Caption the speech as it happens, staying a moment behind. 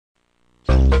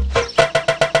Hey,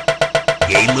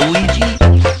 Luigi?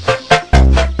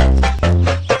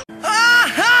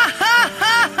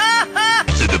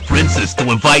 To the princess to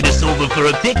invite us over for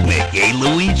a picnic. Hey,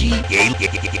 Luigi? Hey,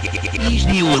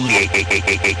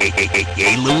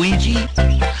 Luigi?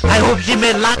 I hope she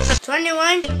made lots of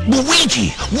 21.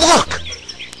 Luigi, look!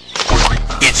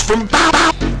 It's from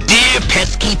Bob. Dear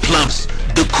pesky plumps,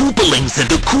 the Koopalings and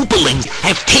the Koopalings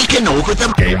have taken over the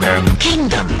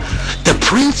kingdom. The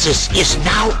princess is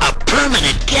now a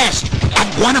permanent guest at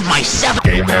one of my 7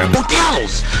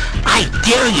 hotels. I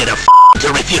dare you to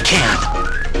her if you can't.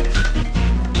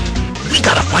 We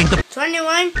gotta find the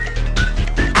 21.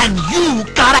 and you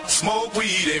gotta Smoke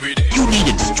weed every day. You need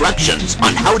instructions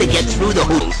on how to get through the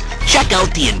hoops. Check out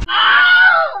the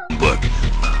book.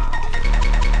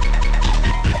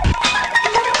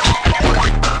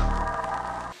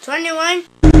 21.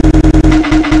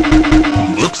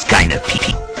 Looks kinda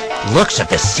pee-pee. Looks are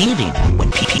deceiving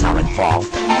when pee-pees are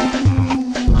involved.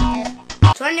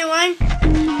 21.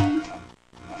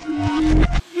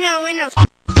 No, we know.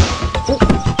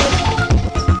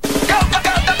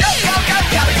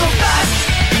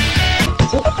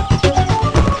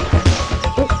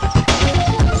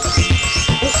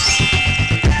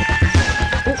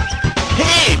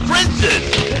 Hey,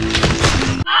 princess!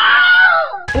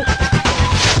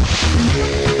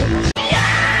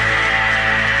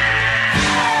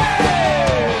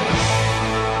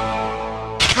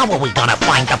 How are we gonna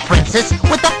find the princess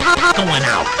with the pop going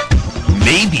out?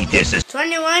 Maybe this is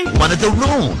 21. one of the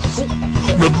rooms.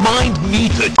 Remind me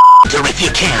to her if you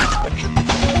can't.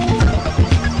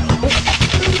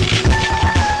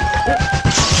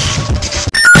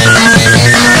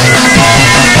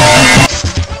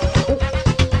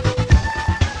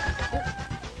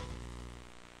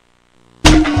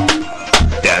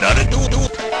 That ought to do.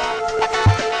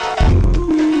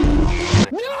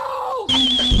 No!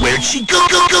 Where'd she go?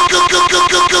 Go!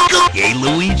 Hey,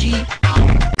 Luigi?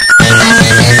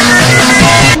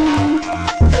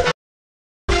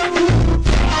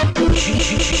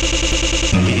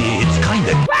 It's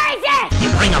kinda... Where is it? You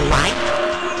bring a light?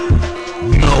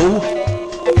 No?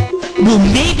 Well,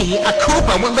 maybe a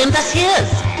Koopa will lend us his,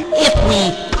 if we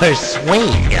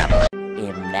persuade him.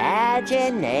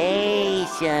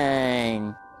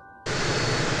 Imagination.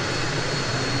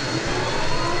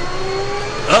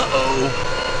 Uh-oh.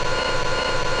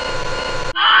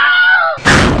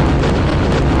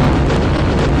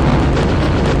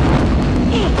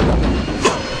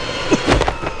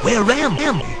 Where am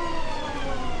I?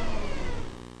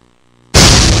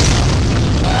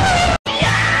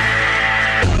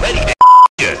 Ready to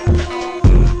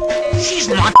She's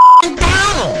not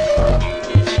down.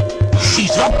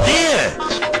 She's up there.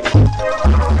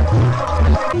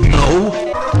 No.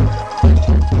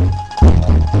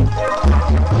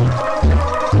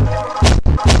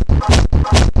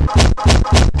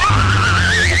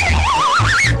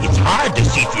 It's hard to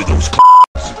see through those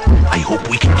I hope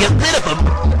we can get rid of them.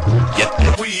 Get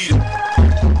the weed.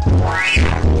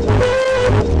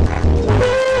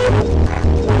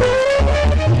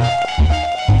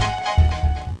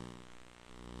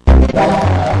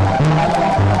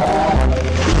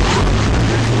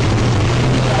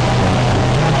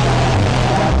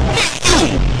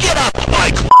 Get up,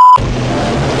 Mike!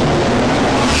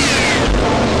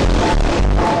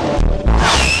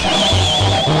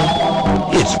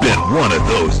 It's been one of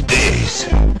those days.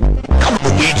 Come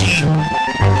on, Luigi.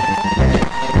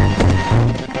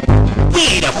 We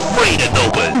ain't afraid of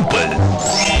nobody.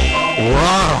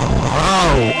 Wow.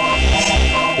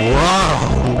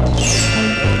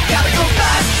 Gotta go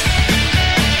fast.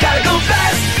 Gotta go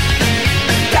fast.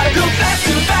 Gotta go fast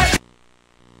too fast.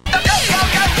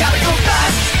 Gotta go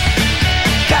fast.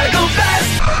 Gotta go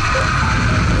fast.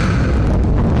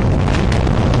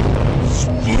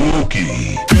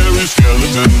 Spooky. Scary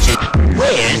skeletons.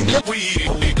 Where's the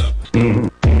Weed.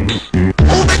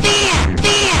 over there?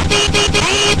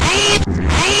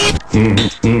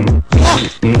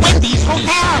 Look, Wendy's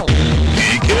Hotel.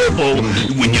 Be careful.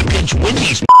 When you pinch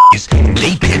Wendy's,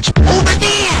 they pinch over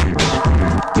there.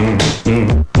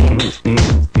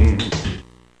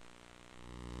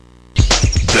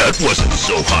 That wasn't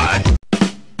so hard.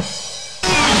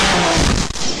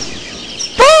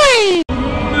 Boy!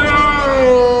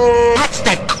 That's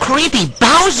that creepy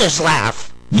Bowser's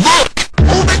laugh. Look!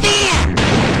 Over there!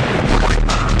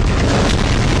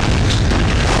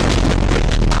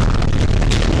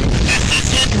 This is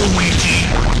it, Luigi.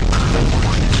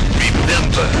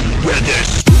 Remember, where there's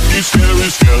Spooky, scary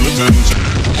skeletons.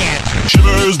 can't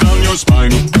Shivers down your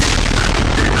spine.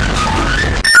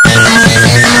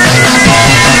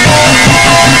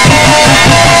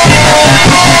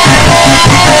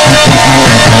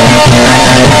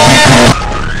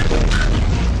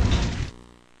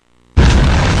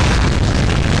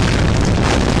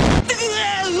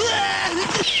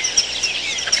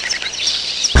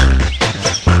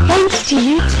 To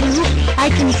you too, I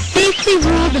can safely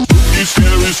rule the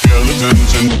Scary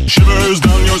skeletons and shivers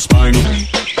down your spine.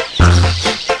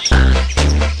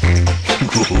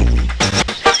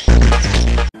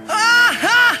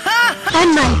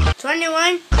 I'm Mike.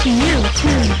 21. To you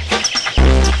too.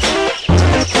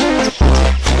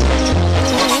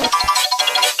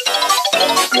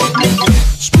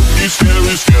 Spooky,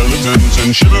 scary skeletons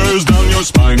and shivers down your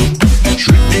spine.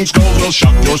 Shrieking skulls will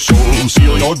shock your soul,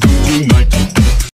 seal your doom tonight.